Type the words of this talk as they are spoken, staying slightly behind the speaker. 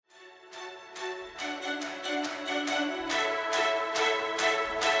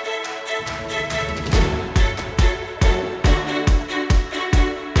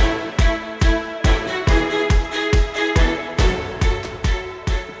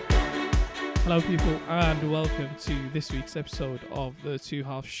Hello, people, and welcome to this week's episode of the Two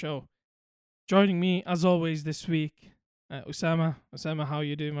Halves Show. Joining me, as always, this week, Usama. Usama, how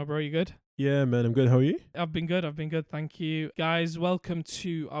you doing, my bro? You good? Yeah, man, I'm good. How are you? I've been good, thank you. Guys, welcome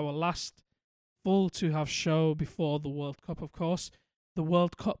to our last full Two Halves Show before the World Cup, of course. The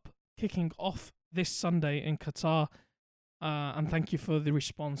World Cup kicking off this Sunday in Qatar. And thank you for the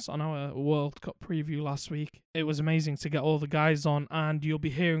response on our World Cup preview last week. It was amazing to get all the guys on, and you'll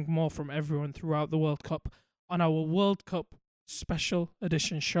be hearing more from everyone throughout the World Cup on our World Cup special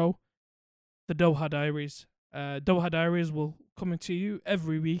edition show, the Doha Diaries. Doha Diaries will come to you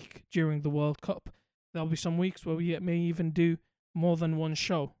every week during the World Cup. There'll be some weeks where we may even do more than one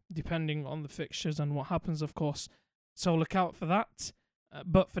show, depending on the fixtures and what happens, of course. So look out for that.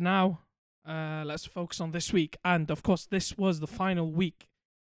 But for now, let's focus on this week. And of course, this was the final week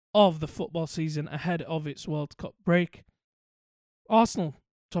of the football season ahead of its World Cup break. Arsenal,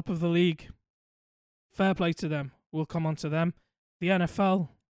 top of the league. Fair play to them. We'll come on to them. The NFL,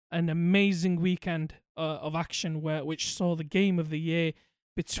 an amazing weekend of action which saw the game of the year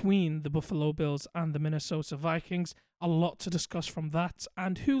between the Buffalo Bills and the Minnesota Vikings. A lot to discuss from that.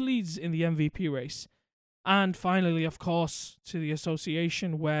 And who leads in the MVP race. And finally, of course, to the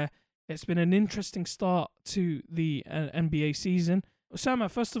association, where it's been an interesting start to the NBA season. Osama,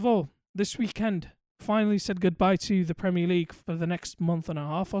 first of all, this weekend finally said goodbye to the Premier League for the next month and a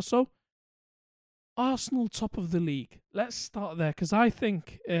half or so. Arsenal top of the league. Let's start there, because I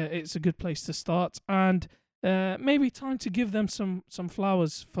think it's a good place to start, and maybe time to give them some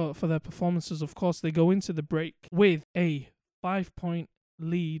flowers for their performances. Of course, they go into the break with a 5-point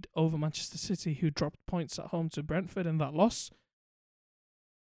lead over Manchester City, who dropped points at home to Brentford in that loss.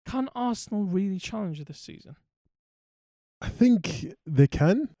 Can Arsenal really challenge this season? I think they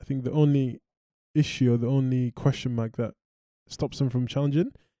can. I think the only issue or the only question mark that stops them from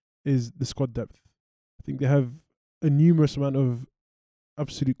challenging is the squad depth. I think they have a numerous amount of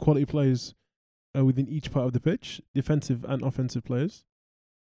absolute quality players within each part of the pitch, defensive and offensive players.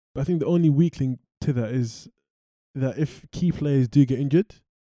 But I think the only weakling to that is that if key players do get injured,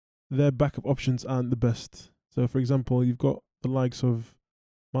 their backup options aren't the best. So, for example, you've got the likes of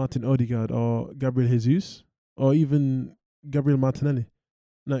Martin Odegaard or Gabriel Jesus or even Gabriel Martinelli.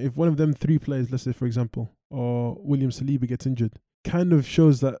 Now, if one of them three players, let's say, for example, or William Saliba gets injured, kind of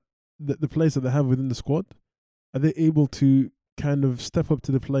shows that the players that they have within the squad, are they able to kind of step up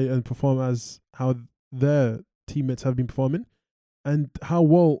to the plate and perform as how their teammates have been performing and how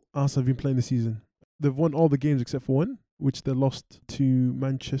well Arsenal have been playing this season. They've won all the games except for one, which they lost to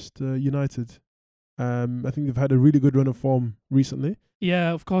Manchester United. I think they've had a really good run of form recently.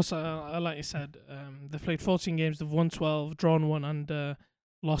 Yeah, of course, like you said, they've played 14 games, they've won 12, drawn 1 and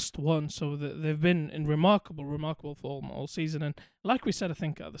lost 1. So they've been in remarkable form all season. And like we said, I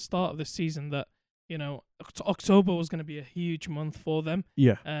think at the start of this season that, you know, October was going to be a huge month for them.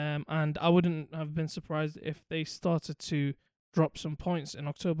 Yeah. And I wouldn't have been surprised if they started to drop some points in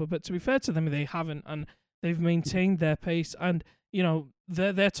October. But to be fair to them, they haven't. And they've maintained their pace. And, you know,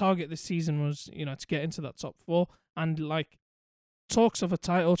 their target this season was, you know, to get into that top 4. And, like, talks of a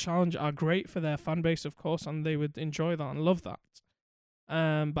title challenge are great for their fan base, of course, and they would enjoy that and love that.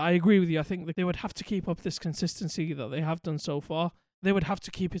 But I agree with you. I think that they would have to keep up this consistency that they have done so far. They would have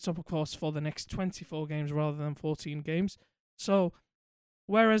to keep it up, of course, for the next 24 games rather than 14 games. So,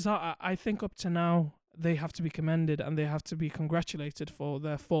 whereas I think up to now, they have to be commended and they have to be congratulated for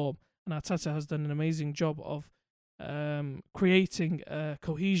their form. And Arteta has done an amazing job of creating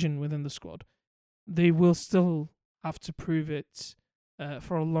cohesion within the squad. They will still have to prove it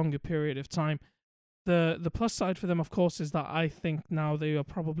for a longer period of time. The plus side for them, of course, is that I think now they are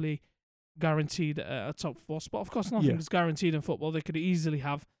probably guaranteed a top 4 spot. Of course, nothing is guaranteed in football. They could easily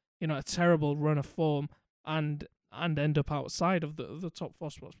have, you know, a terrible run of form and end up outside of the top 4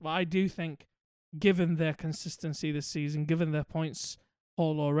 spots. But I do think, given their consistency this season, given their points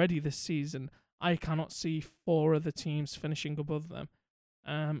haul already this season, I cannot see 4 other teams finishing above them.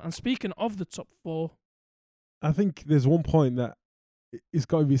 And speaking of the top 4, I think there's one point that it's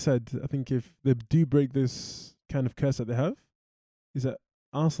got to be said. I think if they do break this kind of curse that they have, is that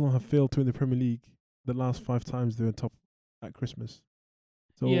Arsenal have failed to win the Premier League the last 5 times they were top at Christmas.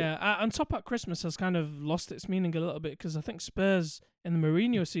 So yeah, and top at Christmas has kind of lost its meaning a little bit, because I think Spurs in the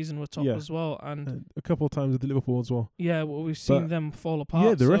Mourinho season were top as well. And a couple of times with Liverpool as well. Yeah, well, we've seen them fall apart.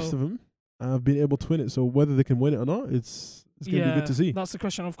 Yeah, the rest of them have been able to win it. So whether they can win it or not, it's going to be good to see. That's the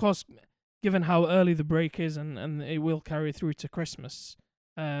question. Of course, given how early the break is and it will carry through to Christmas,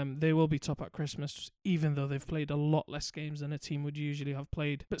 they will be top at Christmas, even though they've played a lot less games than a team would usually have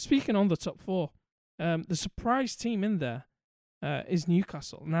played. But speaking on the top 4, the surprise team in there is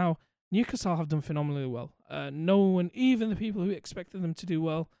Newcastle. Now, Newcastle have done phenomenally well. No one, even the people who expected them to do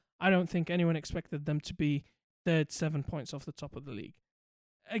well, I don't think anyone expected them to be third, 7 points off the top of the league.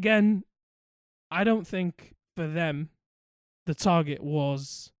 Again, I don't think for them the target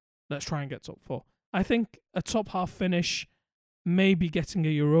was let's try and get top 4. I think a top half finish, maybe getting a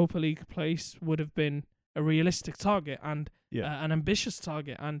Europa League place, would have been a realistic target and an ambitious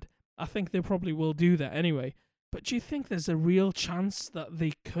target, and I think they probably will do that anyway. But do you think there's a real chance that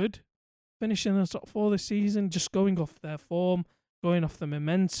they could finish in the top 4 this season, just going off their form, going off the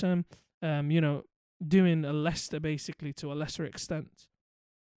momentum, doing a Leicester basically to a lesser extent?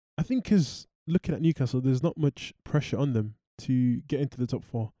 I think because looking at Newcastle, there's not much pressure on them to get into the top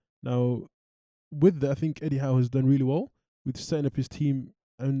 4. Now, with that, I think Eddie Howe has done really well with setting up his team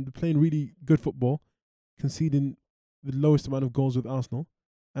and playing really good football, conceding the lowest amount of goals with Arsenal.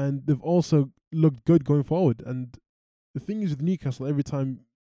 And they've also looked good going forward. And the thing is with Newcastle, every time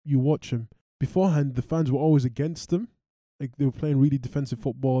you watch them, beforehand, the fans were always against them. Like, they were playing really defensive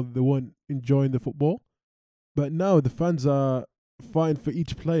football. They weren't enjoying the football. But now the fans are fighting for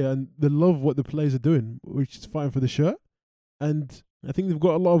each player and they love what the players are doing, which is fighting for the shirt. And I think they've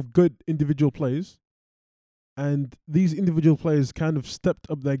got a lot of good individual players. And these individual players kind of stepped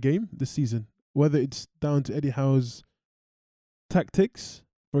up their game this season, whether it's down to Eddie Howe's tactics.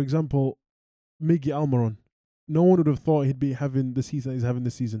 For example, Miggy Almiron. No one would have thought he'd be having the season he's having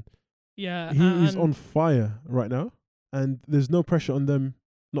this season. Yeah, he is on fire right now, and there's no pressure on them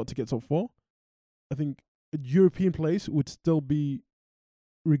not to get top 4. I think a European place would still be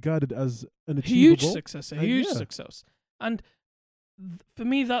regarded as an achievable huge success. And for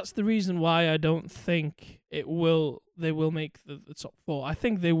me, that's the reason why I don't think they will make the top 4. I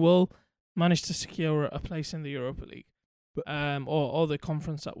think they will manage to secure a place in the Europa League, or the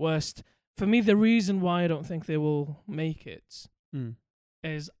conference at worst. For me, the reason why I don't think they will make it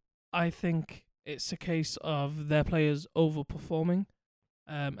is I think it's a case of their players overperforming,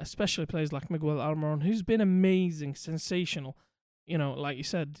 especially players like Miguel Almiron, who's been amazing, sensational. Like you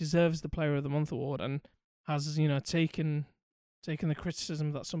said, deserves the Player of the Month award and has, taken the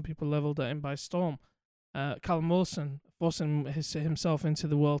criticism that some people levelled at him by storm. Callum Wilson forcing himself into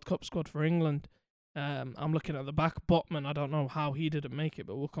the World Cup squad for England. I'm looking at the back. Botman, I don't know how he didn't make it,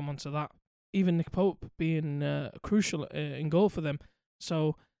 but we'll come on to that. Even Nick Pope being crucial in goal for them.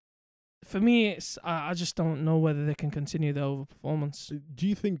 So for me, I just don't know whether they can continue their overperformance. Do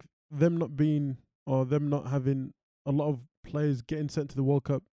you think them not having a lot of players getting sent to the World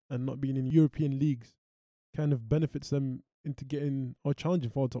Cup and not being in European leagues kind of benefits them into getting or challenging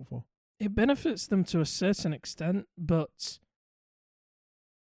for the top 4? It benefits them to a certain extent, but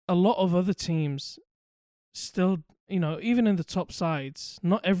a lot of other teams still, even in the top sides,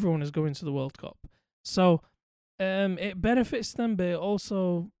 not everyone is going to the World Cup. So it benefits them, but it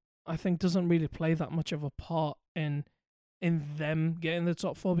also, I think, doesn't really play that much of a part in them getting the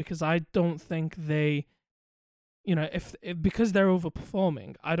top 4, because I don't think they, if because they're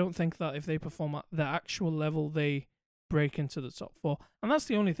overperforming, I don't think that if they perform at the actual level, they break into the top 4. And that's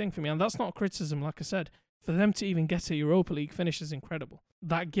the only thing for me, and that's not a criticism. Like I said, for them to even get a Europa League finish is incredible.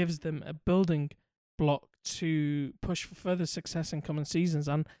 That gives them a building block to push for further success in coming seasons,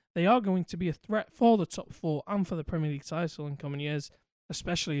 and they are going to be a threat for the top 4 and for the Premier League title in coming years,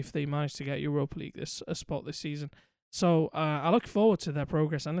 especially if they manage to get Europa League a spot this season. So I look forward to their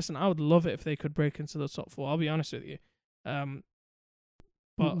progress, and listen, I would love it if they could break into the top 4. I'll be honest with you,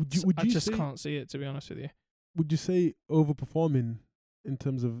 but I just can't see it, to be honest with you. Would you say overperforming in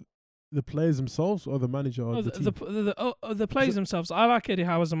terms of the players themselves or the manager or the team? The players themselves. I like Eddie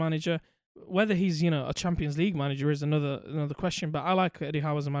Howe as a manager. Whether he's a Champions League manager is another question. But I like Eddie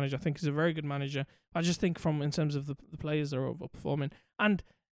Howe as a manager. I think he's a very good manager. I just think in terms of the players are overperforming. And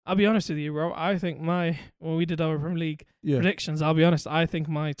I'll be honest with you, bro. I think when we did our Premier League predictions, I'll be honest, I think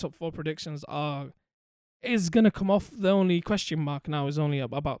my top 4 predictions is gonna come off. The only question mark now is only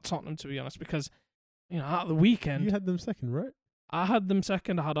about Tottenham, to be honest, because at the weekend you had them second, right? I had them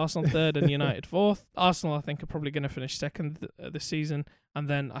second. I had Arsenal third and United fourth. Arsenal, I think, are probably going to finish second this season. And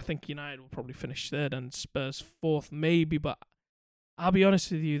then I think United will probably finish third and Spurs fourth, maybe. But I'll be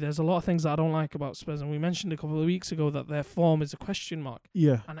honest with you, there's a lot of things that I don't like about Spurs. And we mentioned a couple of weeks ago that their form is a question mark.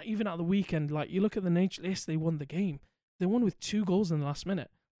 Yeah. And even at the weekend, like, you look at the nature, yes, they won the game. They won with 2 goals in the last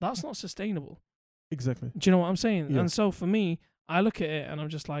minute. That's not sustainable. Exactly. Do you know what I'm saying? Yeah. And so for me, I look at it and I'm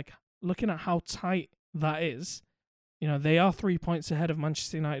just like, looking at how tight that is, they are 3 points ahead of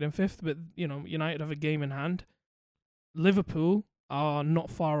Manchester United in 5th, but, United have a game in hand. Liverpool are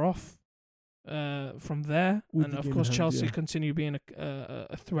not far off from there. And, of course, Chelsea continue being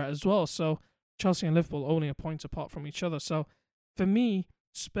a threat as well. So Chelsea and Liverpool only a point apart from each other. So, for me,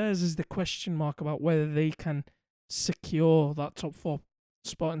 Spurs is the question mark about whether they can secure that top 4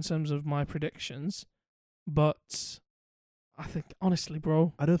 spot in terms of my predictions. But I think, honestly,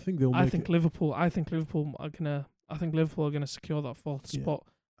 bro, I don't think they'll make it. I think Liverpool are gonna secure that 4th spot.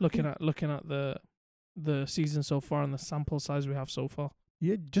 Looking at the season so far and the sample size we have so far.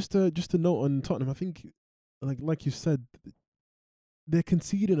 Yeah, just a note on Tottenham. I think, like you said, they're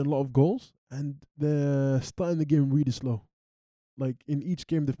conceding a lot of goals and they're starting the game really slow. Like in each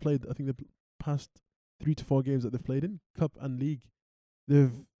game they've played, I think the past 3 to 4 games that they've played in cup and league,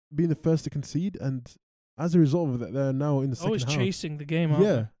 they've been the first to concede, and as a result of that, they're now in the second always half. chasing the game. Aren't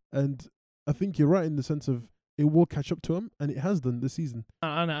they? And I think you're right in the sense of it will catch up to them, and it has done this season.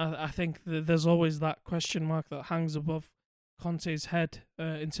 And I think there's always that question mark that hangs above Conte's head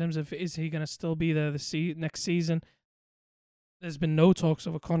in terms of, is he going to still be there next season? There's been no talks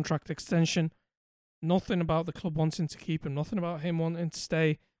of a contract extension. Nothing about the club wanting to keep him. Nothing about him wanting to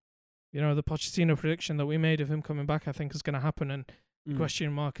stay. You know, the Pochettino prediction that we made of him coming back, I think, is going to happen. And the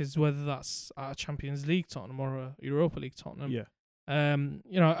question mark is whether that's a Champions League Tottenham or a Europa League Tottenham. Yeah.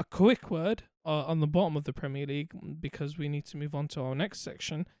 You know, a quick word on the bottom of the Premier League, because we need to move on to our next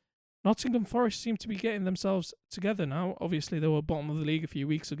section. Nottingham Forest seem to be getting themselves together now. Obviously, they were bottom of the league a few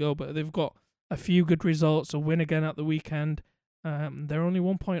weeks ago, but they've got a few good results, a win again at the weekend. They're only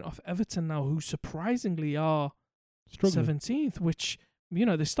 1 point off Everton now, who surprisingly are struggling. 17th, which, you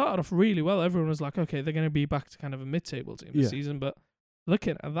know, they started off really well. Everyone was like, okay, they're going to be back to kind of a mid-table team this season. But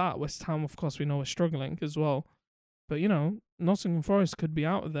looking at that, West Ham, of course, we know, is struggling as well. But, you know, Nottingham Forest could be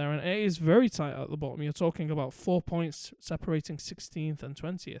out of there, and it is very tight at the bottom. You're talking about 4 points separating 16th and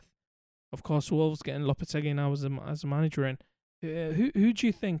 20th. Of course, Wolves getting Lopetegui now as a manager in. Who do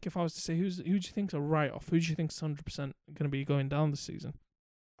you think, if I was to say, who do you think's a write-off? Who do you think's 100% going to be going down this season?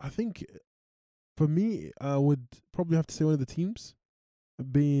 I think, for me, I would probably have to say one of the teams,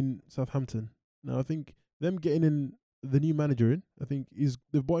 being Southampton. Now, I think them getting in the new manager in, I think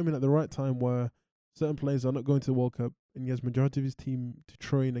they've brought him in at the right time where certain players are not going to the World Cup, and he has majority of his team to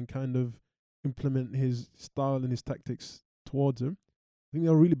train and kind of implement his style and his tactics towards him. I think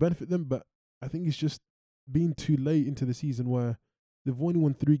that'll really benefit them, but I think it's just being too late into the season where they've only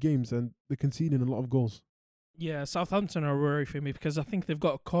won 3 games and they're conceding a lot of goals. Yeah, Southampton are a worry for me because I think they've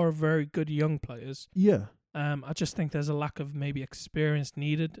got a core of very good young players. Yeah. I just think there's a lack of maybe experience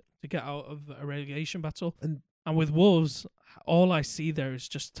needed to get out of a relegation battle. And with Wolves, all I see there is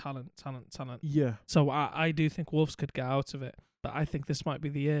just talent. Yeah. So I do think Wolves could get out of it, but I think this might be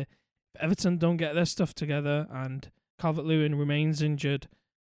the year. If Everton don't get their stuff together and Calvert-Lewin remains injured,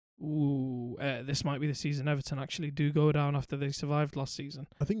 this might be the season Everton actually do go down after they survived last season.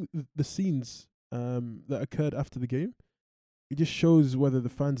 I think the scenes that occurred after the game, it just shows whether the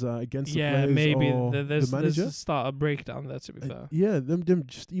fans are against the players maybe or the manager. There's a start a breakdown there, to be fair. Yeah, them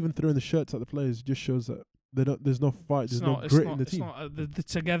just even throwing the shirts at the players just shows that there's no fight, there's no grit in the team. The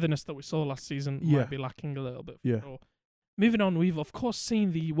togetherness that we saw last season might be lacking a little bit. Sure. Moving on, we've of course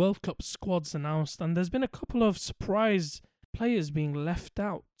seen the World Cup squads announced, and there's been a couple of surprise players being left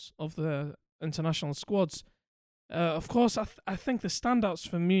out of the international squads. Of course, I think the standouts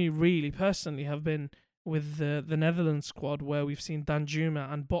for me, really personally, have been with the Netherlands squad, where we've seen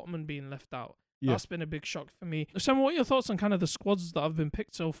Danjuma and Botman being left out. Yeah. That's been a big shock for me. So, what are your thoughts on kind of the squads that have been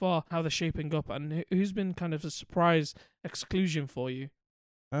picked so far, how they're shaping up, and who's been kind of a surprise exclusion for you?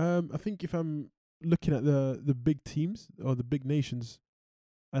 I think if I'm looking at the big teams or the big nations,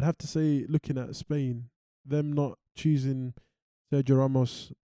 I'd have to say, looking at Spain, them not choosing Sergio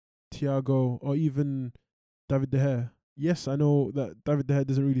Ramos, Thiago, or even David De Gea. Yes, I know that David De Gea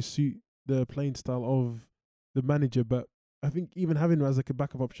doesn't really suit the playing style of the manager, but I think even having him as like a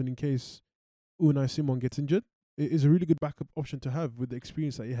backup option in case Unai Simon gets injured, it is a really good backup option to have with the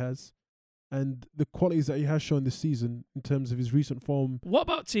experience that he has and the qualities that he has shown this season in terms of his recent form. What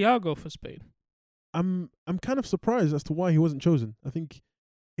about Thiago for Spain? I'm kind of surprised as to why he wasn't chosen. I think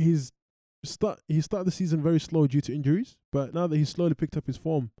he started the season very slow due to injuries, but now that he's slowly picked up his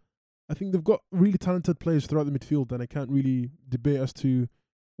form, I think they've got really talented players throughout the midfield, and I can't really debate as to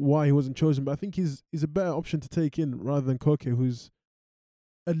why he wasn't chosen. But I think he's a better option to take in rather than Koke, who's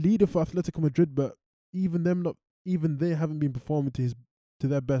a leader for Atletico Madrid, but even they haven't been performing to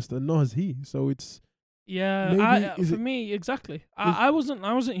their best, and nor has he. So it's for me exactly. I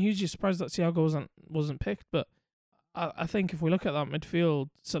wasn't hugely surprised that Thiago wasn't picked, but I think if we look at that midfield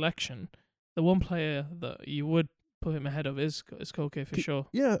selection, the one player that you would put him ahead of is Koke for sure.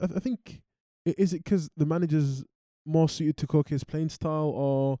 Yeah, I think, is it because the manager's more suited to Koke's playing style,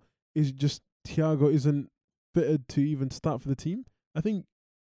 or is it just Thiago isn't fitted to even start for the team? I think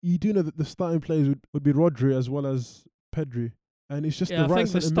you do know that the starting players would be Rodri as well as Pedri, and it's just Yeah, the I right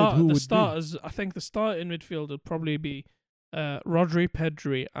think centre mid who would starters. I think the start in midfield would probably be Rodri,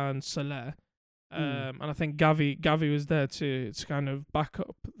 Pedri, and Soler. And I think Gavi was there to kind of back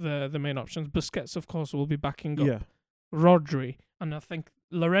up the main options. Busquets, of course, will be backing up Yeah, Rodri, and I think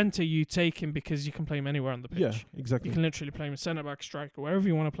Llorente, you take him because you can play him anywhere on the pitch. yeah, exactly. You can literally play him centre back, striker, wherever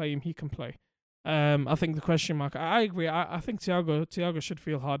you want to play him, he can play. I think the question mark. I agree. I think Thiago should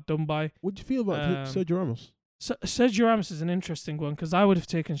feel hard done by. What do you feel about Sergio Ramos? Sergio Ramos is an interesting one because I would have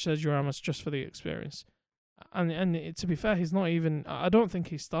taken Sergio Ramos just for the experience. And to be fair, he's not even. I don't think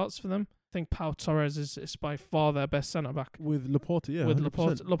he starts for them. I think Pau Torres is by far their best centre back. With Laporte, yeah. With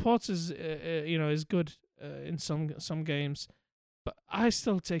 100%. Laporte is is good in some games, but I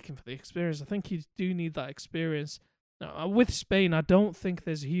still take him for the experience. I think you do need that experience. Now, with Spain, I don't think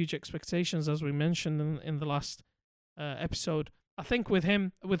there's huge expectations, as we mentioned in the last episode. I think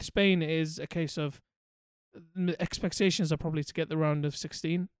with Spain, it is a case of expectations are probably to get the round of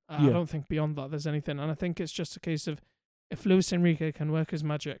 16. I don't think beyond that there's anything, and I think it's just a case of if Luis Enrique can work his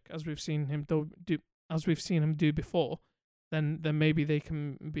magic as we've seen him do before, then maybe they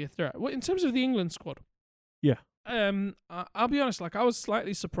can be a threat. Well, in terms of the England squad, I'll be honest. Like I was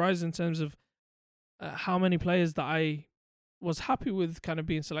slightly surprised in terms of how many players that I was happy with kind of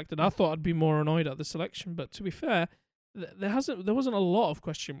being selected. I thought I'd be more annoyed at the selection, but to be fair, there wasn't a lot of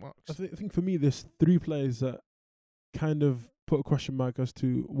question marks. I think for me, there's 3 players that kind of put a question mark as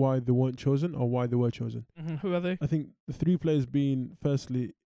to why they weren't chosen or why they were chosen. Mm-hmm. Who are they? I think the 3 players being,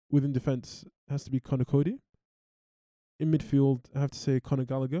 firstly, within defence has to be Conor Cody. In midfield, I have to say Conor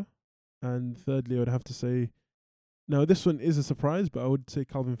Gallagher. And thirdly, I would have to say, now this one is a surprise, but I would say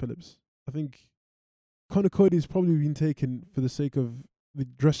Calvin Phillips. I think Conor Cody has probably been taken for the sake of the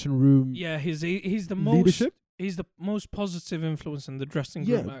dressing room. Yeah, he's the leadership. He's the most positive influence in the dressing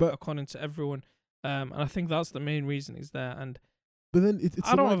room, but according to everyone. And I think that's the main reason he's there. And but then it's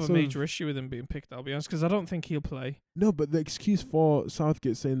I don't have a major issue with him being picked, I'll be honest, because I don't think he'll play. No, but the excuse for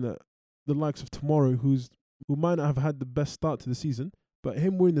Southgate saying that the likes of Tomorrow, who might not have had the best start to the season, but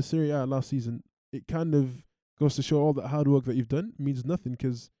him winning the Serie A last season, it kind of goes to show all that hard work that you've done means nothing,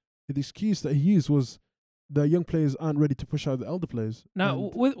 because the excuse that he used was the young players aren't ready to push out the elder players. Now,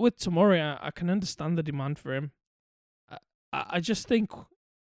 with Tomori, I can understand the demand for him. I just think...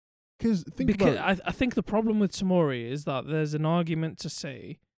 I think the problem with Tomori is that there's an argument to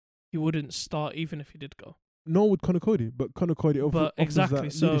say he wouldn't start even if he did go. Nor would Conor Cody, but Conor Cody offers exactly.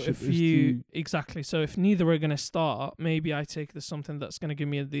 That So leadership so if neither are going to start, maybe I take something that's going to give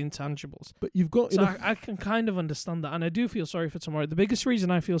me the intangibles. But you've got so I can kind of understand that, and I do feel sorry for Tomori. The biggest reason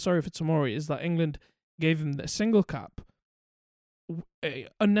I feel sorry for Tomori is that England gave him the single cap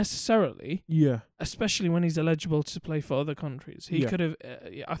unnecessarily. Yeah. Especially when he's eligible to play for other countries. He could have.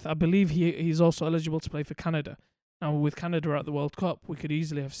 I believe he's also eligible to play for Canada. Now, with Canada at the World Cup, we could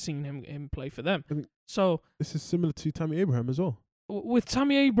easily have seen him play for them. So this is similar to Tammy Abraham as well. With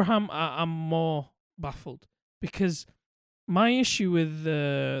Tammy Abraham, I'm more baffled because my issue with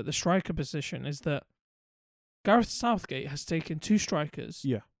the striker position is that Gareth Southgate has taken 2 strikers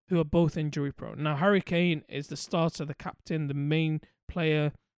who are both injury prone. Now, Harry Kane is the starter, the captain, the main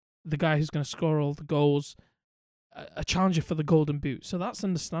player, the guy who's going to score all the goals, a challenger for the Golden Boot. So that's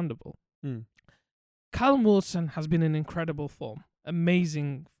understandable. Callum Wilson has been in incredible form,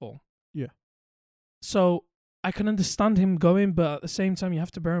 amazing form. Yeah. So I can understand him going, but at the same time, you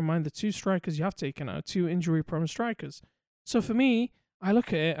have to bear in mind the 2 strikers you have taken out, 2 injury-prone strikers. So for me, I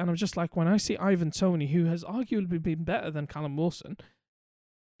look at it and I'm just like, when I see Ivan Toney, who has arguably been better than Callum Wilson,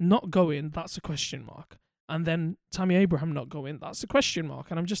 not going, that's a question mark. And then Tammy Abraham not going, that's a question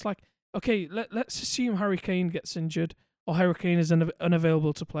mark. And I'm just like, okay, let's assume Harry Kane gets injured, or Harry Kane is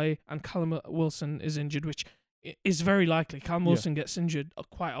unavailable to play, and Callum Wilson is injured, which is very likely. Callum Wilson gets injured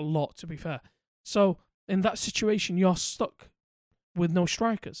quite a lot, to be fair. So in that situation, you're stuck with no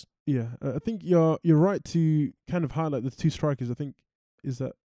strikers. Yeah, I think you're right to kind of highlight the 2 strikers. I think is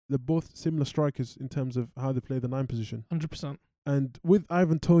that they're both similar strikers in terms of how they play the 9 position. 100%. And with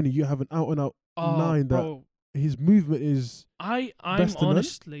Ivan Toney, you have an out-and-out 9 that his movement is. I'm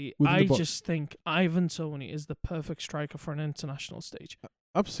honestly, I just think Ivan Toney is the perfect striker for an international stage.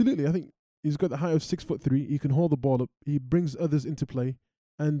 Absolutely, I think he's got the height of 6'3". He can hold the ball up. He brings others into play,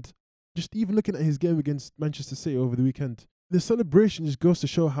 and just even looking at his game against Manchester City over the weekend, the celebration just goes to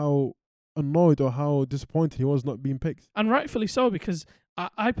show how annoyed or how disappointed he was not being picked. And rightfully so, because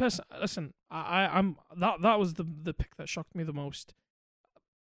I personally listen. I'm that was the pick that shocked me the most.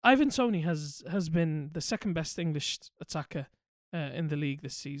 Ivan Toney has been the second best English attacker in the league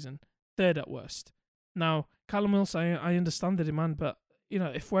this season, 3rd at worst. Now, Callum Wilson, I understand the demand, but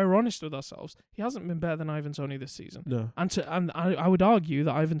if we're honest with ourselves, he hasn't been better than Ivan Toney this season. No. And I would argue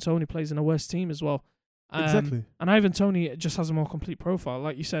that Ivan Toney plays in a worse team as well. Exactly. And Ivan Toney just has a more complete profile.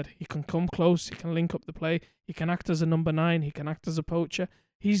 Like you said, he can come close, he can link up the play, he can act as a number 9, he can act as a poacher.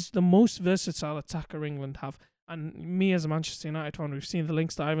 He's the most versatile attacker England have. And me as a Manchester United fan, we've seen the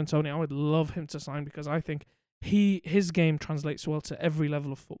links to Ivan Toney. I would love him to sign because I think his game translates well to every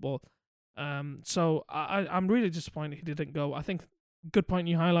level of football. So I'm really disappointed he didn't go. I think good point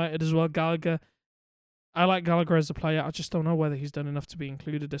you highlighted as well, Gallagher. I like Gallagher as a player. I just don't know whether he's done enough to be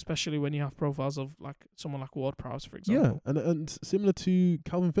included, especially when you have profiles of like someone like Ward-Prowse, for example. Yeah, and similar to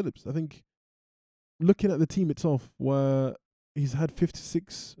Calvin Phillips, I think looking at the team itself, where he's had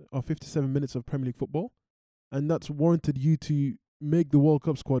 56 or 57 minutes of Premier League football, and that's warranted you to make the World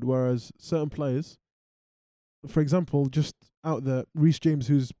Cup squad, whereas certain players, for example, just out there, Reece James,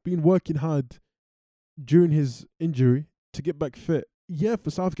 who's been working hard during his injury to get back fit. Yeah,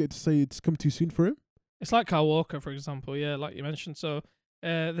 for Southgate to say it's come too soon for him. It's like Kyle Walker, for example, yeah, like you mentioned. So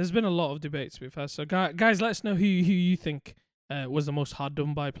there's been a lot of debate, to be fair. So guys, let us know who you think was the most hard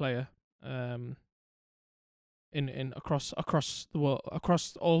done by player in across the world,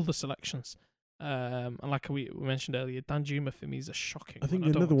 across all the selections. And like we mentioned earlier, Danjuma for me is a shocking. I think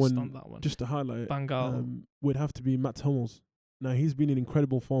one. another one, that one, just to highlight, Bengal would have to be Matt Hummels. Now he's been in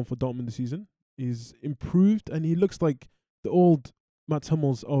incredible form for Dortmund this season. He's improved, and he looks like the old Matt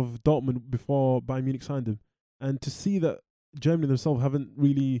Hummels of Dortmund before Bayern Munich signed him. And to see that Germany themselves haven't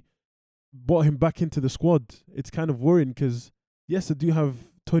really brought him back into the squad, it's kind of worrying because, yes, they do have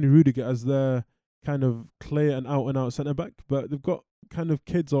Tony Rudiger as their kind of clear and out centre-back, but they've got kind of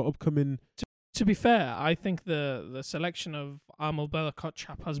kids or upcoming... To be fair, I think the selection of Armel Bella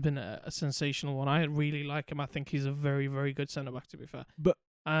Kotchap has been a sensational one. I really like him. I think he's a very, very good centre-back, to be fair. But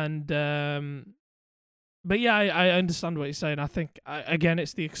yeah, I understand what you're saying. I think, again,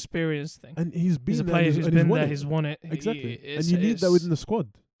 it's the experience thing. And he's a player who's been there, he's won it. Exactly. And you need that within the squad.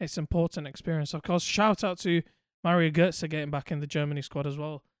 It's important experience. Of course, shout out to Mario Götze getting back in the Germany squad as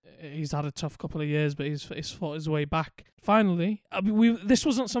well. He's had a tough couple of years, but he's fought his way back. Finally, this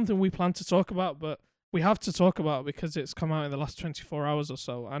wasn't something we planned to talk about, but we have to talk about because it's come out in the last 24 hours or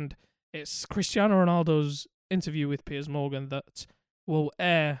so. And it's Cristiano Ronaldo's interview with Piers Morgan that will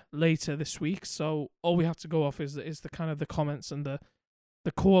air later this week. So all we have to go off is the kind of the comments and the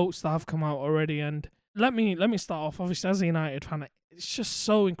quotes that have come out already. And let me start off. Obviously, as a United fan, it's just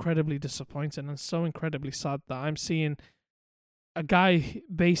so incredibly disappointing and so incredibly sad that I'm seeing a guy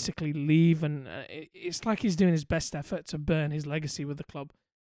basically leave, and it's like he's doing his best effort to burn his legacy with the club.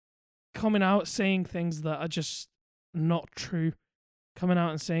 Coming out saying things that are just not true. Coming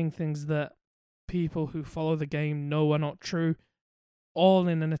out and saying things that people who follow the game know are not true. All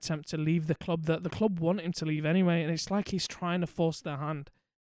in an attempt to leave the club that the club want him to leave anyway, and it's like he's trying to force their hand.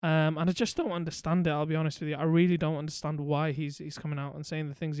 And I just don't understand it, I'll be honest with you. I really don't understand why he's coming out and saying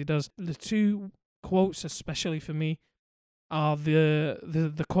the things he does. The two quotes, especially for me, are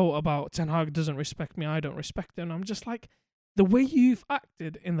the quote about Ten Hag doesn't respect me, I don't respect him. And I'm just like, the way you've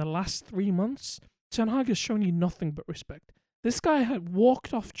acted in the last 3 months, Ten Hag has shown you nothing but respect. This guy had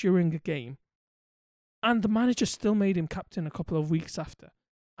walked off during a game, and the manager still made him captain a couple of weeks after.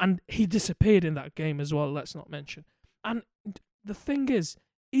 And he disappeared in that game as well, let's not mention. And the thing is,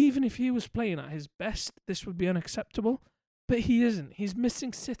 even if he was playing at his best, this would be unacceptable. But he isn't. He's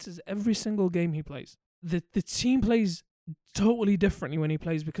missing sitters every single game he plays. The team plays totally differently when he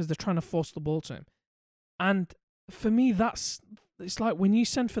plays because they're trying to force the ball to him. And for me, it's like when you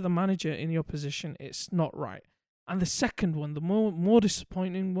send for the manager in your position, it's not right. And the second one, the more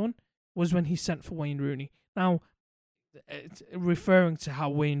disappointing one, was when he sent for Wayne Rooney. Now, referring to how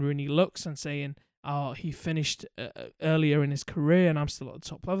Wayne Rooney looks and saying, he finished earlier in his career and I'm still at the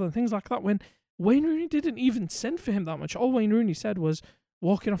top level and things like that, when Wayne Rooney didn't even send for him that much. All Wayne Rooney said was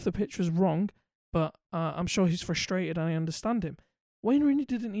walking off the pitch was wrong, but I'm sure he's frustrated and I understand him. Wayne Rooney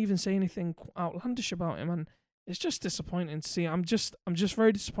didn't even say anything outlandish about him, and it's just disappointing to see. I'm just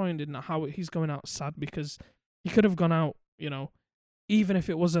very disappointed in how he's going out sad, because he could have gone out, even if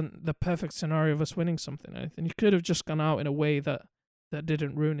it wasn't the perfect scenario of us winning something, anything, he could have just gone out in a way that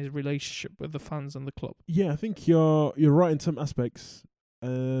didn't ruin his relationship with the fans and the club. Yeah, I think you're right in some aspects.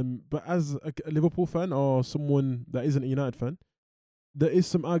 But as a Liverpool fan or someone that isn't a United fan, there is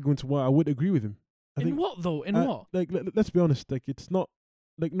some arguments why I would agree with him. What though? What? Let's be honest. It's not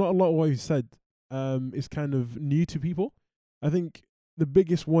not a lot of what he said is kind of new to people. I think the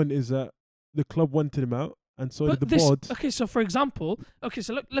biggest one is that the club wanted him out, and so did the board. Okay, so for example,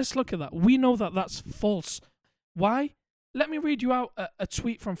 let's look at that. We know that that's false. Why? Let me read you out a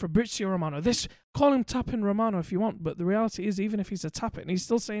tweet from Fabrizio Romano. Call him tapping Romano if you want, but the reality is, even if he's a tapping, he's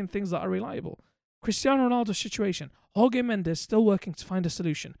still saying things that are reliable. Cristiano Ronaldo situation. Jorge Mendes still working to find a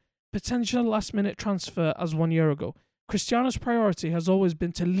solution. Potential last-minute transfer as 1 year ago. Cristiano's priority has always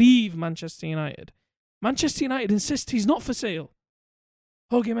been to leave Manchester United. Manchester United insist he's not for sale.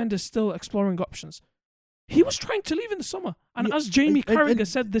 Jorge Mendes still exploring options. He was trying to leave in the summer. And as Jamie Carragher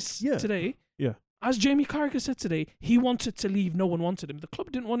said today, as Jamie Carragher said today, he wanted to leave. No one wanted him. The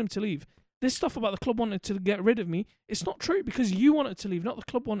club didn't want him to leave. This stuff about the club wanted to get rid of me, it's not true because you wanted to leave, not the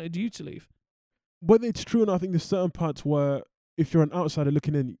club wanted you to leave. Whether it's true or not, I think there's certain parts where if you're an outsider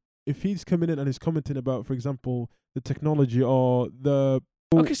looking in, if he's coming in and he's commenting about, for example, the technology or the...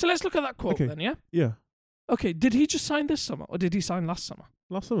 Okay, so let's look at that quote then, yeah? Yeah. Okay, did he just sign this summer or did he sign last summer?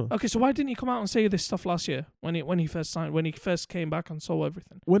 Last summer. Okay, so why didn't he come out and say this stuff last year when he first signed, when he first came back and saw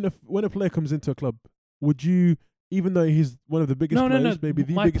everything? When a player comes into a club, would you, even though he's one of the biggest players, maybe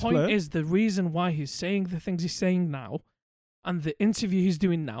the biggest player... My point is the reason why he's saying the things he's saying now and the interview he's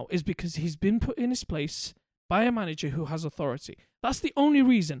doing now is because he's been put in his place by a manager who has authority. That's the only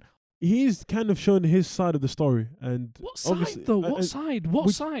reason. He's kind of shown his side of the story. And what side, though? What side?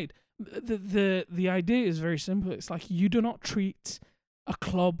 What side? The idea is very simple. It's like you do not treat a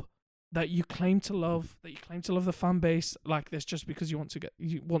club that you claim to love, the fan base like this just because you want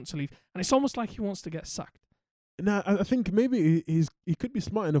to leave. And it's almost like he wants to get sacked. Now, I think maybe he could be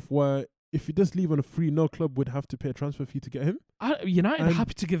smart enough where if he does leave on a free, no club would have to pay a transfer fee to get him. United are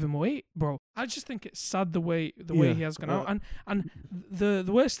happy to give him away, bro. I just think it's sad the way he has gone out. And the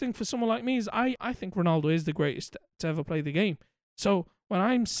worst thing for someone like me is I think Ronaldo is the greatest to ever play the game. So when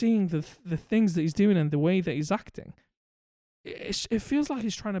I'm seeing the things that he's doing and the way that he's acting, it feels like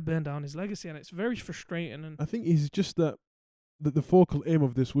he's trying to burn down his legacy, and it's very frustrating. And I think he's just that the focal aim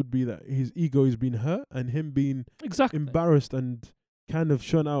of this would be that his ego is being hurt and him being embarrassed and kind of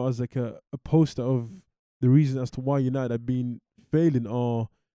shown out as like a poster of the reason as to why United have been failing or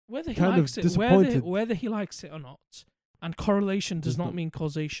whether he kind likes of disappointed. Whether he likes it or not, and correlation does not mean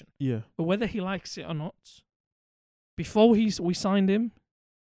causation. Yeah. But whether he likes it or not, before we signed him,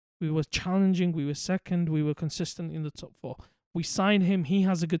 we were challenging, we were second, we were consistent in the top four. We sign him, he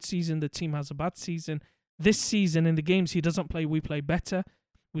has a good season, the team has a bad season. This season, in the games he doesn't play, we play better.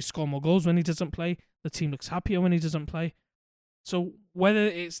 We score more goals when he doesn't play. The team looks happier when he doesn't play. So whether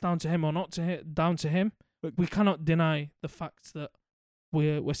it's down to him or not down to him, we cannot deny the facts that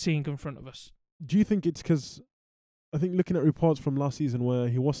we're seeing in front of us. Do you think it's because, I think looking at reports from last season where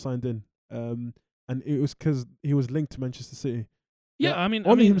he was signed in, and it was because he was linked to Manchester City. Yeah, I mean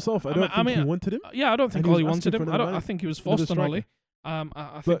himself, I don't think he wanted him. Yeah, I don't think Ollie wanted him. I think he was forced on Ollie.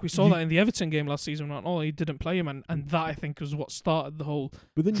 I think we saw that in the Everton game last season when Ollie didn't play him, and that I think was what started the whole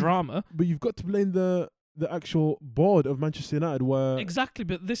drama. But you've got to blame the actual board of Manchester United where... Exactly,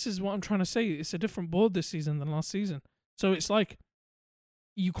 but this is what I'm trying to say. It's a different board this season than last season. So it's like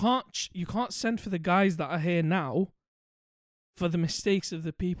you can't send for the guys that are here now for the mistakes of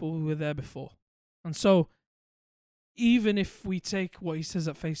the people who were there before. And so even if we take what he says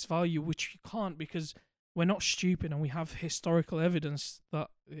at face value, which you can't because we're not stupid and we have historical evidence that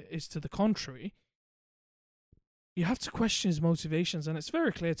is to the contrary, you have to question his motivations, and it's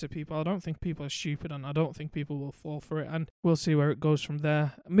very clear to people. I don't think people are stupid, and I don't think people will fall for it, and we'll see where it goes from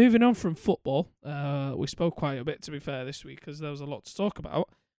there. Moving on from football, we spoke quite a bit, to be fair, this week, because there was a lot to talk about,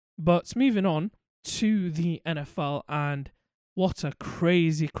 but moving on to the NFL, and what a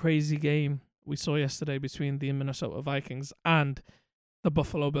crazy, crazy game we saw yesterday between the Minnesota Vikings and the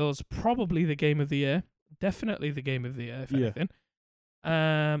Buffalo Bills. Probably the game of the year. Definitely the game of the year, if anything.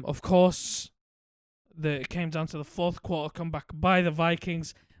 Of course... It came down to the fourth quarter comeback by the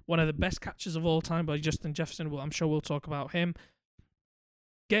Vikings. One of the best catches of all time by Justin Jefferson. Well, I'm sure we'll talk about him.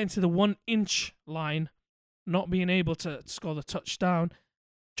 Getting to the 1 inch line, not being able to score the touchdown.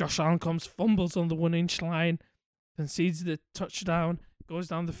 Josh Allen comes, fumbles on the 1 inch line, concedes the touchdown, goes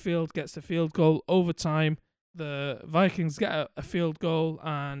down the field, gets the field goal, overtime. The Vikings get a field goal,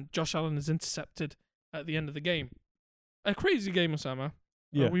 and Josh Allen is intercepted at the end of the game. A crazy game, Osama.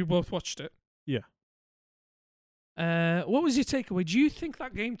 Yeah. We both watched it. Yeah. What was your takeaway? Do you think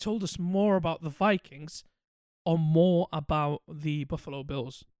that game told us more about the Vikings or more about the Buffalo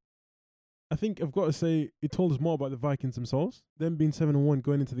Bills? I think I've got to say it told us more about the Vikings themselves. Them being 7-1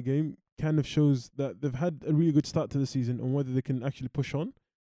 going into the game kind of shows that they've had a really good start to the season on whether they can actually push on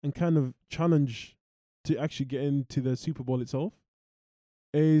and kind of challenge to actually get into the Super Bowl itself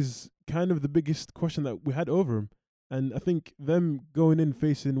is kind of the biggest question that we had over them. And I think them going in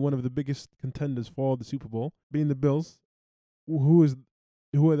facing one of the biggest contenders for the Super Bowl, being the Bills, who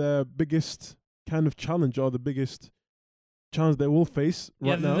are their biggest kind of challenge or the biggest challenge they will face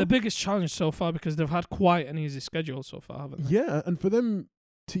right now. The biggest challenge so far, because they've had quite an easy schedule so far, haven't they? Yeah, and for them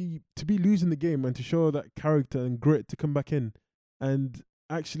to be losing the game and to show that character and grit to come back in and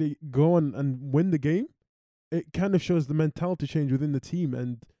actually go on and win the game, it kind of shows the mentality change within the team,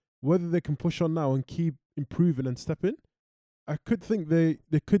 and whether they can push on now and keep improving and step in. I could think they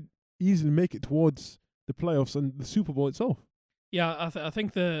could easily make it towards the playoffs and the Super Bowl itself. Yeah, I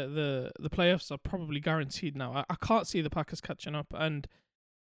think the playoffs are probably guaranteed now. I can't see the Packers catching up, and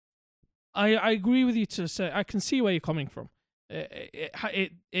I agree with you to say I can see where you're coming from.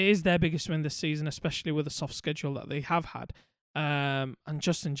 It is their biggest win this season, especially with the soft schedule that they have had. And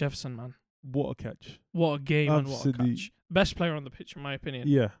Justin Jefferson, man, what a catch! What a game! Absolutely. And what a catch! Best player on the pitch, in my opinion.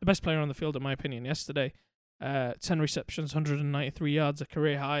 Yeah, the best player on the field, in my opinion. Yesterday, 10 receptions, 193 yards, a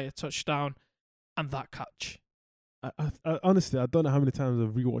career high, a touchdown, and that catch. I honestly, I don't know how many times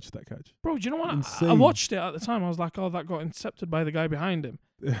I've rewatched that catch. Bro, do you know what? Insane. I watched it at the time. I was like, oh, that got intercepted by the guy behind him.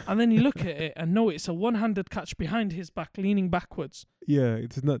 And then you look at it and no, it's a one-handed catch behind his back, leaning backwards. Yeah,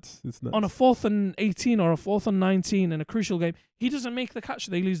 it's nuts. It's nuts. On a 4th and 18 or a 4th and 19 in a crucial game, he doesn't make the catch,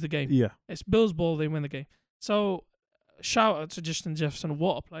 they lose the game. Yeah. It's Bills' ball, they win the game. So, shout out to Justin Jefferson.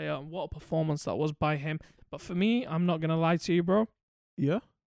 What a player and what a performance that was by him. But for me, I'm not going to lie to you, bro. Yeah?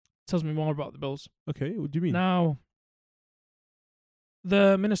 Tells me more about the Bills. Okay, what do you mean? Now,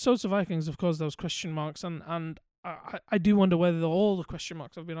 the Minnesota Vikings, of course, there was question marks, and I do wonder whether all the question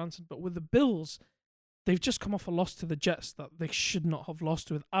marks have been answered. But with the Bills, they've just come off a loss to the Jets that they should not have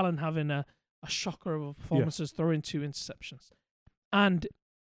lost, with Allen having a shocker of a performance, throwing 2 interceptions. And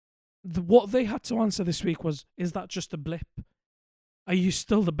what they had to answer this week was, is that just a blip? Are you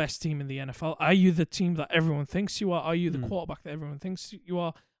still the best team in the NFL? Are you the team that everyone thinks you are? Are you the quarterback that everyone thinks you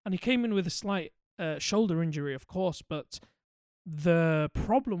are? And he came in with a slight shoulder injury, of course, but the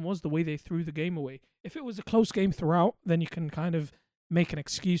problem was the way they threw the game away. If it was a close game throughout, then you can kind of make an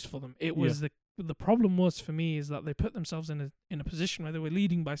excuse for them. It was the problem was for me is that they put themselves in a position where they were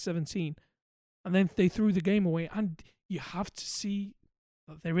leading by 17, and then they threw the game away. And you have to see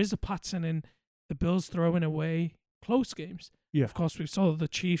that there is a pattern in the Bills throwing away close games. Yeah. Of course, we saw the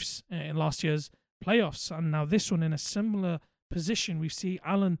Chiefs in last year's playoffs, and now this one in a similar position. We see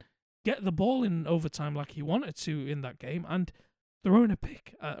Allen get the ball in overtime like he wanted to in that game, and throwing a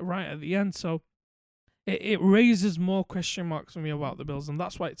pick right at the end. So it raises more question marks for me about the Bills, and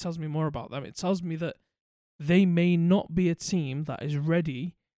that's why it tells me more about them. It tells me that they may not be a team that is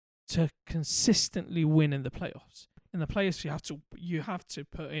ready to consistently win in the playoffs. In the playoffs, you have to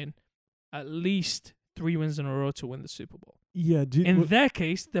put in at least 3 wins in a row to win the Super Bowl. Yeah. In their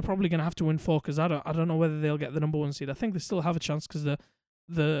case, they're probably going to have to win 4, because I don't know whether they'll get the number 1 seed. I think they still have a chance because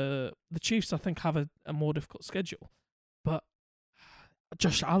the Chiefs, I think, have a more difficult schedule. But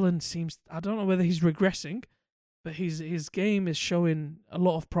Josh Allen seems, I don't know whether he's regressing, but his game is showing a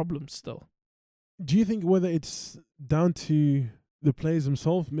lot of problems still. Do you think whether it's down to the players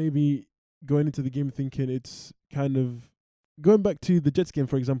themselves, maybe going into the game thinking it's kind of going back to the Jets game,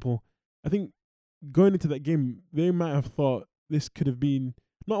 for example? I think going into that game, they might have thought this could have been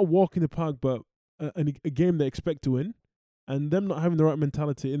not a walk in the park, but a game they expect to win, and them not having the right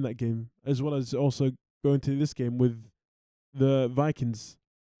mentality in that game, as well as also going to this game with the Vikings.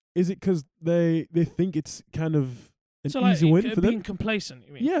 Is it because they think it's kind of an easy win for them? Being complacent,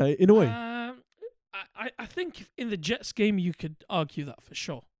 you mean? Yeah, in a way. I think in the Jets game you could argue that for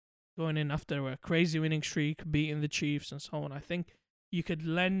sure. Going in after a crazy winning streak, beating the Chiefs and so on, I think you could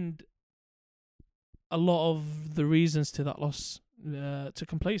lend a lot of the reasons to that loss to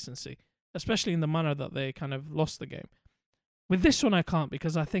complacency, especially in the manner that they kind of lost the game. With this one, I can't,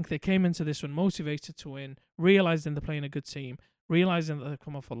 because I think they came into this one motivated to win, realizing they're playing a good team, realizing that they've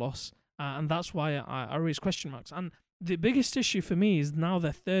come off a loss, and that's why I raise question marks. And the biggest issue for me is now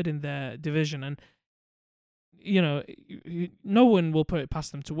they're 3rd in their division, and no one will put it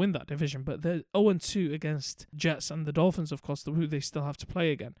past them to win that division, but they're 0-2 against Jets and the Dolphins, of course, who they still have to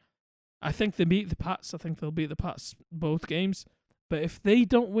play again. I think they beat the Pats. I think they'll beat the Pats both games. But if they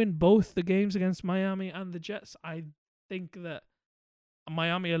don't win both the games against Miami and the Jets, I think that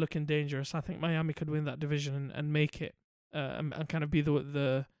Miami are looking dangerous. I think Miami could win that division and make it and kind of be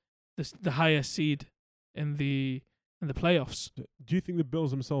the higher seed in the playoffs. Do you think the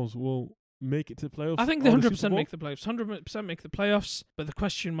Bills themselves will make it to the playoffs? I think they 100% make the playoffs. 100% make the playoffs, but the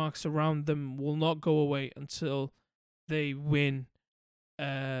question marks around them will not go away until they win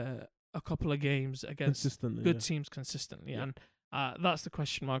a couple of games against good teams consistently. Yeah. And that's the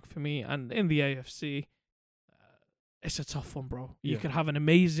question mark for me. And in the AFC, it's a tough one, bro. You could have an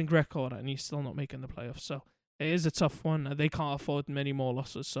amazing record and you're still not making the playoffs. So it is a tough one. They can't afford many more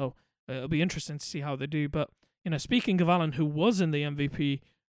losses. So it'll be interesting to see how they do. But speaking of Allen, who was in the MVP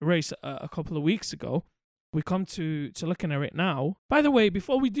race a couple of weeks ago, we come to looking at it now. By the way,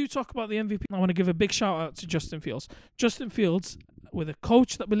 before we do talk about the MVP, I want to give a big shout out to Justin Fields. Justin Fields, with a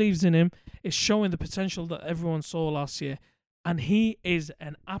coach that believes in him, is showing the potential that everyone saw last year. And he is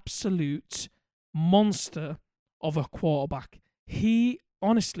an absolute monster of a quarterback. He,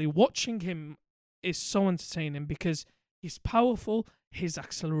 honestly, watching him is so entertaining because he's powerful, his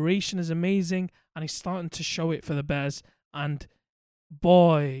acceleration is amazing, and he's starting to show it for the Bears. And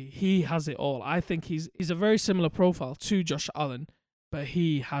boy, he has it all. I think he's a very similar profile to Josh Allen, but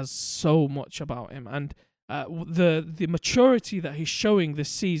he has so much about him. And the maturity that he's showing this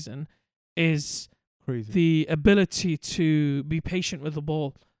season is crazy. The ability to be patient with the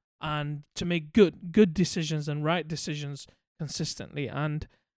ball and to make good decisions and right decisions consistently. And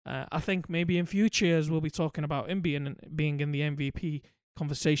I think maybe in future years we'll be talking about him being in the MVP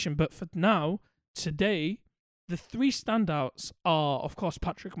conversation. But for now, today, the three standouts are, of course,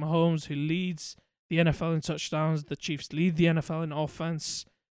 Patrick Mahomes, who leads the NFL in touchdowns. The Chiefs lead the NFL in offense.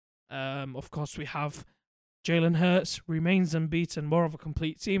 Of course, we have Jalen Hurts, remains unbeaten, more of a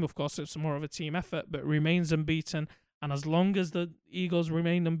complete team. Of course, it's more of a team effort, but remains unbeaten. And as long as the Eagles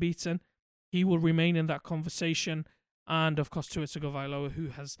remain unbeaten, he will remain in that conversation. And, of course, Tua Tagovailoa, who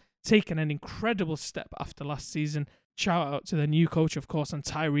has taken an incredible step after last season. Shout out to the new coach, of course, and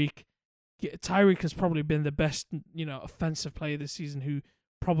Tyreek. Tyreek has probably been the best, offensive player this season, who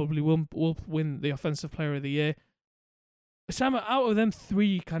probably will win the Offensive Player of the Year. Sam, out of them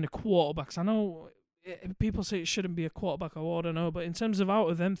three kind of quarterbacks, I know people say it shouldn't be a quarterback award, I know, but in terms of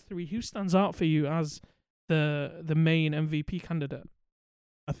out of them three, who stands out for you as the main MVP candidate?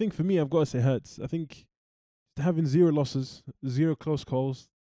 I think for me, I've got to say Hurts. I think having 0 losses, 0 close calls,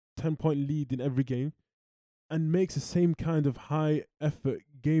 10-point lead in every game, and makes the same kind of high effort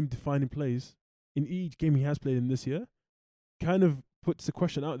game-defining plays in each game he has played in this year, kind of puts the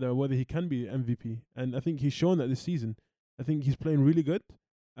question out there whether he can be MVP. And I think he's shown that this season. I think he's playing really good.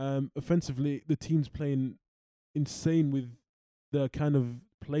 Offensively, the team's playing insane with the kind of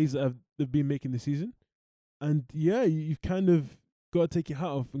plays that they've been making this season. And yeah, you've kind of got to take your hat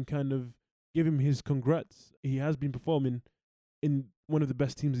off and kind of give him his congrats. He has been performing in one of the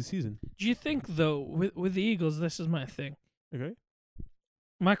best teams this season. Do you think, though, with the Eagles, this is my thing. Okay.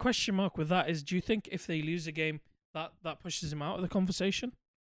 My question mark with that is, do you think if they lose a game, that pushes him out of the conversation?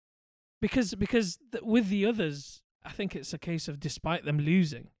 Because with the others, I think it's a case of despite them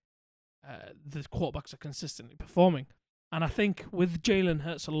losing, the quarterbacks are consistently performing. And I think with Jalen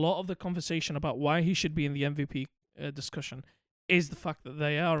Hurts, a lot of the conversation about why he should be in the MVP discussion is the fact that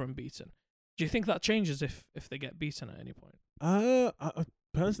they are unbeaten. Do you think that changes if they get beaten at any point?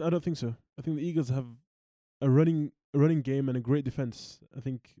 Personally, I don't think so. I think the Eagles have a running game and a great defense. I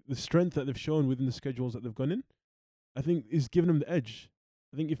think the strength that they've shown within the schedules that they've gone in, I think is giving them the edge.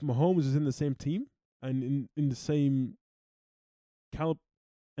 I think if Mahomes is in the same team and in the same caliber,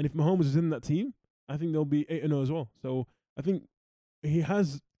 and if Mahomes is in that team, I think they'll be 8-0 as well. So I think he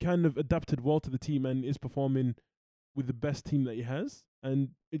has kind of adapted well to the team and is performing with the best team that he has, and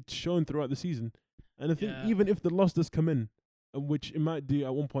it's shown throughout the season. And I think even if the loss does come in, which it might do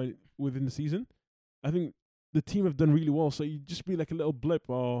at one point within the season, I think the team have done really well. So you just be like a little blip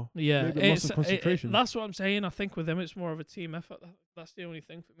or maybe loss of concentration. That's what I'm saying. I think with them, it's more of a team effort. That's the only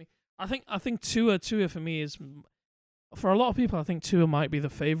thing for me. I think Tua for me is, for a lot of people, I think Tua might be the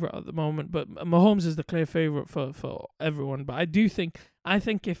favourite at the moment, but Mahomes is the clear favourite for everyone. But I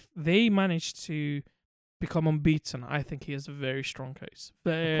think if they manage to become unbeaten, I think he has a very strong case.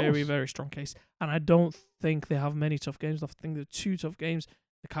 Very, very strong case. And I don't think they have many tough games. I think there are 2 tough games,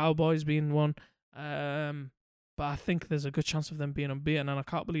 the Cowboys being one. But I think there's a good chance of them being unbeaten. And I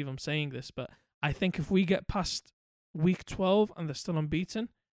can't believe I'm saying this, but I think if we get past week 12 and they're still unbeaten,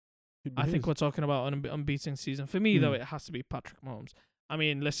 I think we're talking about an unbeaten season. For me, though, it has to be Patrick Mahomes. I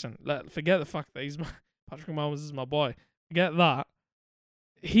mean, listen, forget the fact that Patrick Mahomes is my boy. Forget that.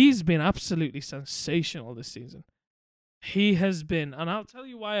 He's been absolutely sensational this season. He has been, and I'll tell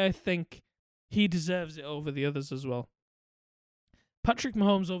you why I think he deserves it over the others as well. Patrick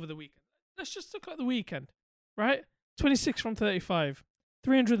Mahomes over the weekend. Let's just look at the weekend, right? 26 from 35,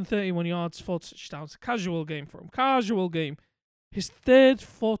 331 yards, 4 touchdowns. Casual game for him. Casual game. His 3rd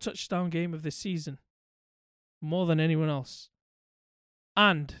 4-touchdown game of this season. More than anyone else.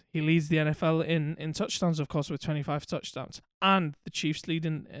 And he leads the NFL in touchdowns, of course, with 25 touchdowns. And the Chiefs lead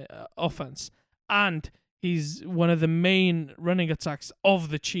in offense. And he's one of the main running attacks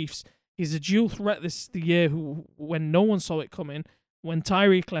of the Chiefs. He's a dual threat the year who, when no one saw it coming, when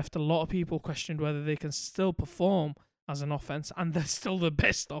Tyreek left, a lot of people questioned whether they can still perform as an offense, and they're still the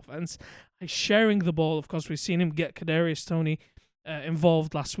best offense. He's sharing the ball. Of course, we've seen him get Kadarius Toney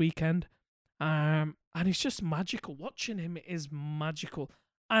involved last weekend. And it's just magical. Watching him is magical.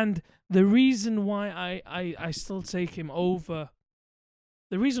 And the reason why I still take him over...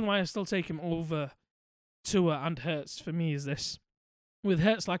 The reason why I still take him over Tua and Hurts for me is this. With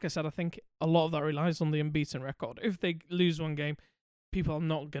Hurts, like I said, I think a lot of that relies on the unbeaten record. If they lose one game, people are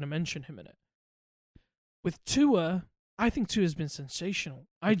not going to mention him in it. With Tua, I think Tua's been sensational.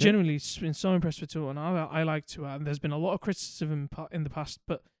 I genuinely been so impressed with Tua, and I like Tua. And there's been a lot of criticism in the past,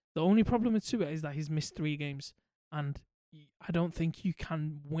 but the only problem with Tua is that he's missed 3 games. And I don't think you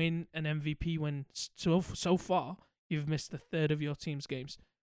can win an MVP when so far you've missed a third of your team's games.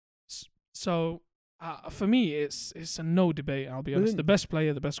 So for me, it's a no debate. I'll be honest. The best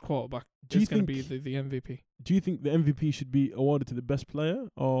player, the best quarterback is going to be the MVP. Do you think the MVP should be awarded to the best player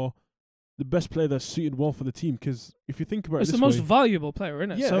or the best player that's suited well for the team? Because if you think about it, it's the most valuable player,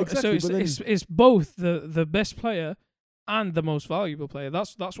 isn't it? Yeah, exactly. So it's both the best player and the most valuable player.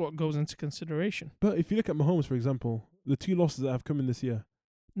 That's what goes into consideration. But if you look at Mahomes, for example, the 2 losses that have come in this year,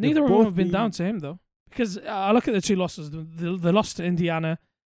 neither of them have been down to him though. Because I look at the 2 losses. The loss to Indiana,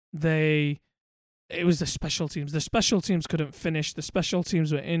 it was the special teams. The special teams couldn't finish. The special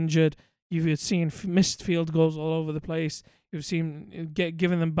teams were injured. You've seen missed field goals all over the place. You've seen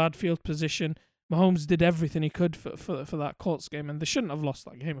giving them bad field position. Mahomes did everything he could for that Colts game, and they shouldn't have lost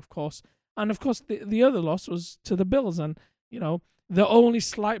that game, of course. And of course, the other loss was to the Bills, and the only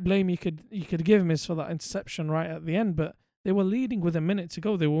slight blame you could give him is for that interception right at the end. But they were leading with a minute to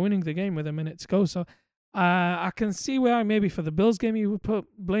go. They were winning the game with a minute to go. So I can see where maybe for the Bills game you would put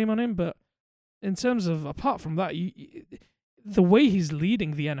blame on him, but in terms of apart from that, the way he's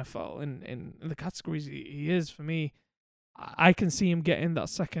leading the NFL in the categories he is, for me, I can see him getting that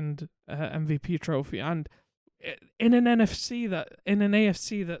second MVP trophy. And in an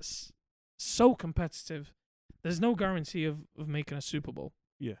AFC that's so competitive, there's no guarantee of making a Super Bowl.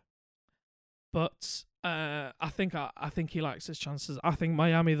 Yeah, but I think he likes his chances. I think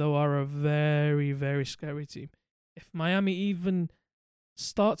Miami though are a very, very scary team. If Miami even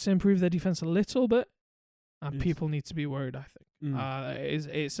start to improve their defense a little bit, people need to be worried, I think.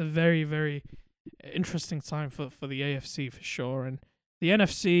 It's a very, very interesting time for the AFC for sure. And the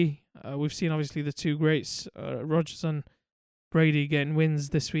NFC, we've seen obviously the 2 greats, Rodgers and Brady, getting wins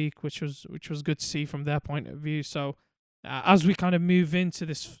this week, which was good to see from their point of view. So as we kind of move into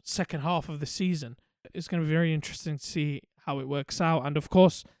this second half of the season, it's going to be very interesting to see how it works out. And of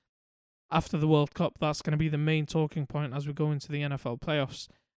course, after the World Cup, that's going to be the main talking point as we go into the NFL playoffs.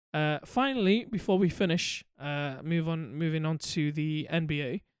 Finally, before we finish, moving on to the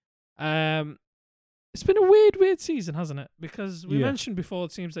NBA. It's been a weird season, hasn't it? Because we mentioned before,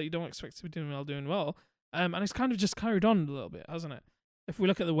 it seems that you don't expect to be doing well. And it's kind of just carried on a little bit, hasn't it? If we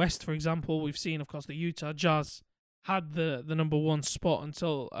look at the West, for example, we've seen, of course, the Utah Jazz had the number 1 spot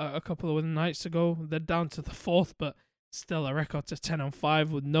until a couple of nights ago. They're down to the 4th, but still a record to 10-5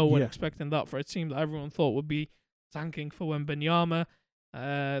 with no one expecting that for a team that everyone thought would be tanking for Wembanyama.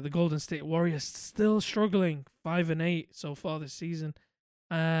 The Golden State Warriors still struggling, 5-8 so far this season.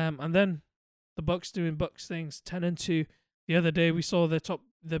 And then the Bucks doing Bucks things, 10-2. The other day we saw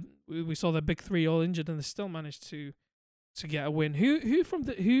we saw their big 3 all injured, and they still managed to get a win.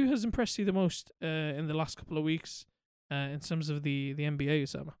 Who has impressed you the most in the last couple of weeks in terms of the NBA,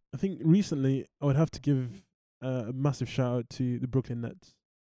 Usama? I think recently I would have to give a massive shout out to the Brooklyn Nets.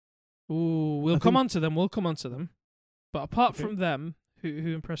 Ooh, we'll come on to them. But apart from them,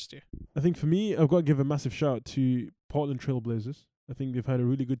 who impressed you? I think for me, I've got to give a massive shout out to Portland Trail Blazers. I think they've had a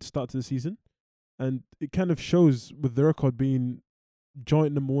really good start to the season, and it kind of shows with the record being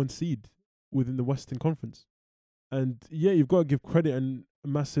joint number 1 seed within the Western Conference. And you've got to give credit and a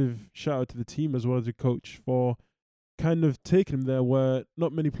massive shout out to the team as well as the coach for kind of taking them there where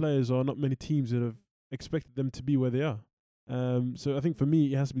not many players or not many teams would have expected them to be where they are. So I think for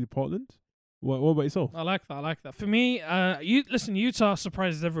me, it has to be Portland. What about yourself? I like that. For me, Utah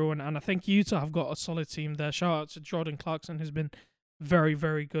surprises everyone, and I think Utah have got a solid team there. Shout out to Jordan Clarkson, who's been very,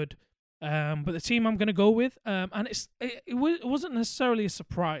 very good. But the team I'm going to go with, and it wasn't necessarily a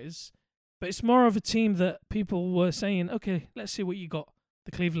surprise, but it's more of a team that people were saying, okay, let's see what you got.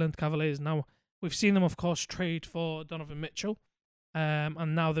 The Cleveland Cavaliers. Now, we've seen them, of course, trade for Donovan Mitchell,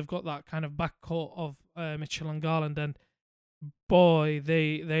 and now they've got that kind of backcourt of Mitchell and Garland, and boy,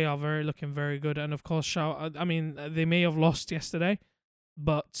 they are looking very good. And of course, they may have lost yesterday,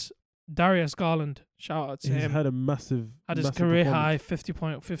 but Darius Garland, shout out to him. He's had his career high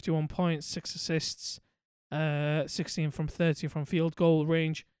 51 points, 6 assists, 16 from 30 from field goal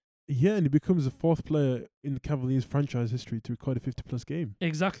range. Yeah, and he becomes the 4th player in the Cavaliers franchise history to record a 50-plus game.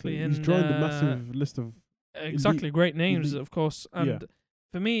 Exactly. So he's and drawing the massive list of great names, elite. of course. And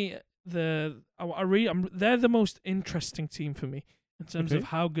for me, they're the most interesting team for me in terms of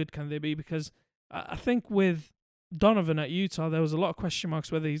how good can they be, because I think with Donovan at Utah, there was a lot of question marks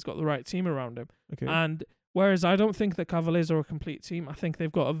whether he's got the right team around him. Okay. And whereas I don't think the Cavaliers are a complete team, I think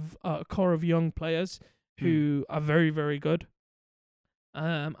they've got a core of young players who are very, very good.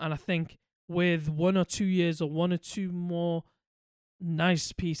 And I think with 1 or 2 years or 1 or 2 more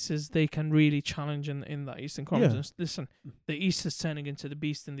nice pieces, they can really challenge in that Eastern Conference. Listen, the East is turning into the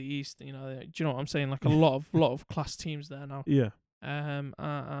beast in the East. Do you know what I'm saying? Like a lot of class teams there now. Yeah.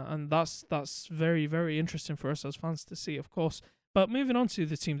 And that's very, very interesting for us as fans to see, of course. But moving on to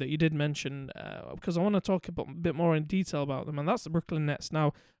the team that you did mention, because I want to talk a bit more in detail about them, and that's the Brooklyn Nets.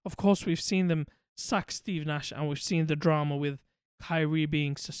 Now, of course, we've seen them sack Steve Nash, and we've seen the drama with Kyrie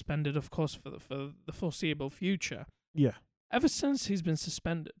being suspended, of course, for the foreseeable future. Yeah. Ever since he's been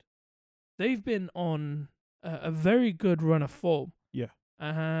suspended, they've been on a very good run of form. Yeah.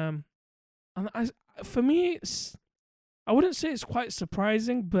 And for me, I wouldn't say it's quite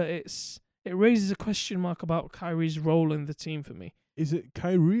surprising, but it raises a question mark about Kyrie's role in the team for me. Is it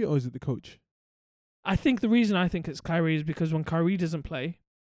Kyrie or is it the coach? I think the reason I think it's Kyrie is because when Kyrie doesn't play,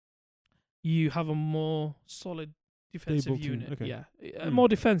 you have a more solid defensive unit. Okay. Yeah, a more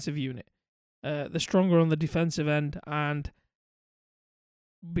defensive unit. They're stronger on the defensive end, and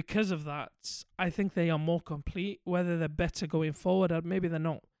because of that, I think they are more complete. Whether they're better going forward, or maybe they're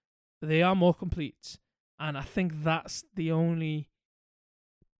not, but they are more complete, and I think that's the only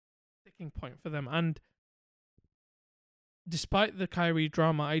sticking point for them. And despite the Kyrie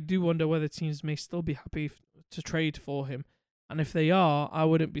drama, I do wonder whether teams may still be happy to trade for him. And if they are, I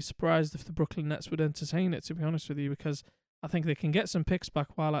wouldn't be surprised if the Brooklyn Nets would entertain it, to be honest with you, because I think they can get some picks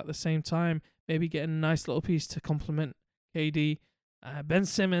back while at the same time maybe getting a nice little piece to complement KD. Ben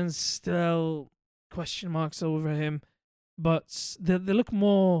Simmons, still question marks over him, but they look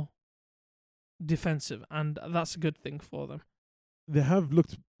more defensive, and that's a good thing for them. They have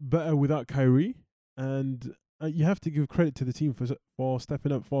looked better without Kyrie, and you have to give credit to the team for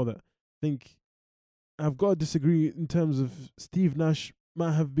stepping up for that. I think I've got to disagree in terms of Steve Nash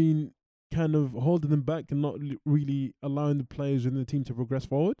might have been kind of holding them back and not really allowing the players within the team to progress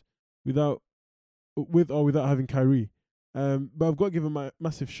forward with or without having Kyrie. But I've got to give a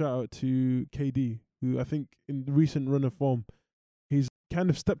massive shout out to KD, who I think in the recent run of form, he's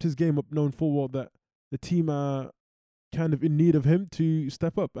kind of stepped his game up, knowing full well that the team are kind of in need of him to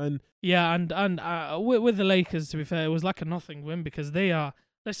step up. And yeah, and with the Lakers, to be fair, it was like a nothing win because they are.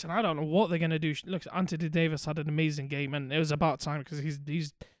 Listen, I don't know what they're gonna do. Look, Anthony Davis had an amazing game, and it was about time because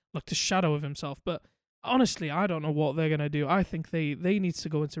he's looked a shadow of himself. But honestly, I don't know what they're gonna do. I think they need to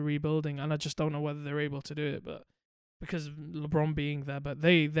go into rebuilding, and I just don't know whether they're able to do it. But because of LeBron being there, but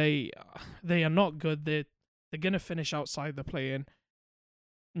they are not good. They're gonna finish outside the play-in.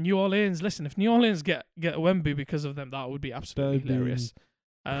 New Orleans, listen, if New Orleans get Wemby because of them, that would be absolutely hilarious.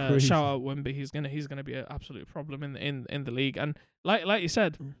 Shout out Wemby, he's gonna be an absolute problem in the league. And like you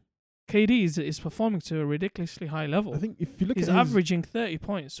said, KD is performing to a ridiculously high level. I think if you look he's at averaging 30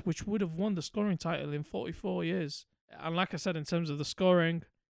 points, which would have won the scoring title in 44 years. And like I said, in terms of the scoring,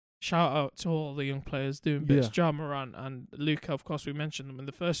 shout out to all the young players doing bits. Ja Morant and Luka, of course, we mentioned them in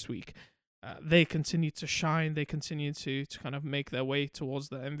the first week. They continue to shine. They continue to kind of make their way towards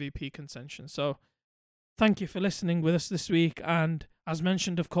the MVP contention. So thank you for listening with us this week. And as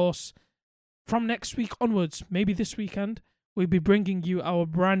mentioned, of course, from next week onwards, maybe this weekend, we'll be bringing you our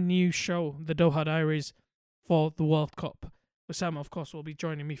brand new show, the Doha Diaries, for the World Cup. Osama, of course, will be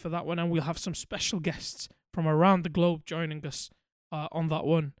joining me for that one. And we'll have some special guests from around the globe joining us on that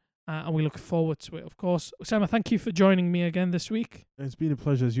one. And we look forward to it, of course. Osama, thank you for joining me again this week. It's been a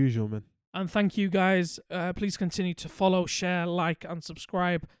pleasure as usual, man. And thank you guys. Please continue to follow, share, like, and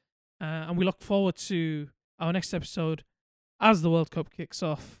subscribe. And we look forward to our next episode as the World Cup kicks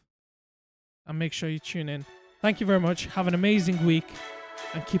off. And make sure you tune in. Thank you very much. Have an amazing week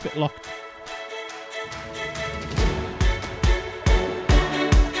and keep it locked.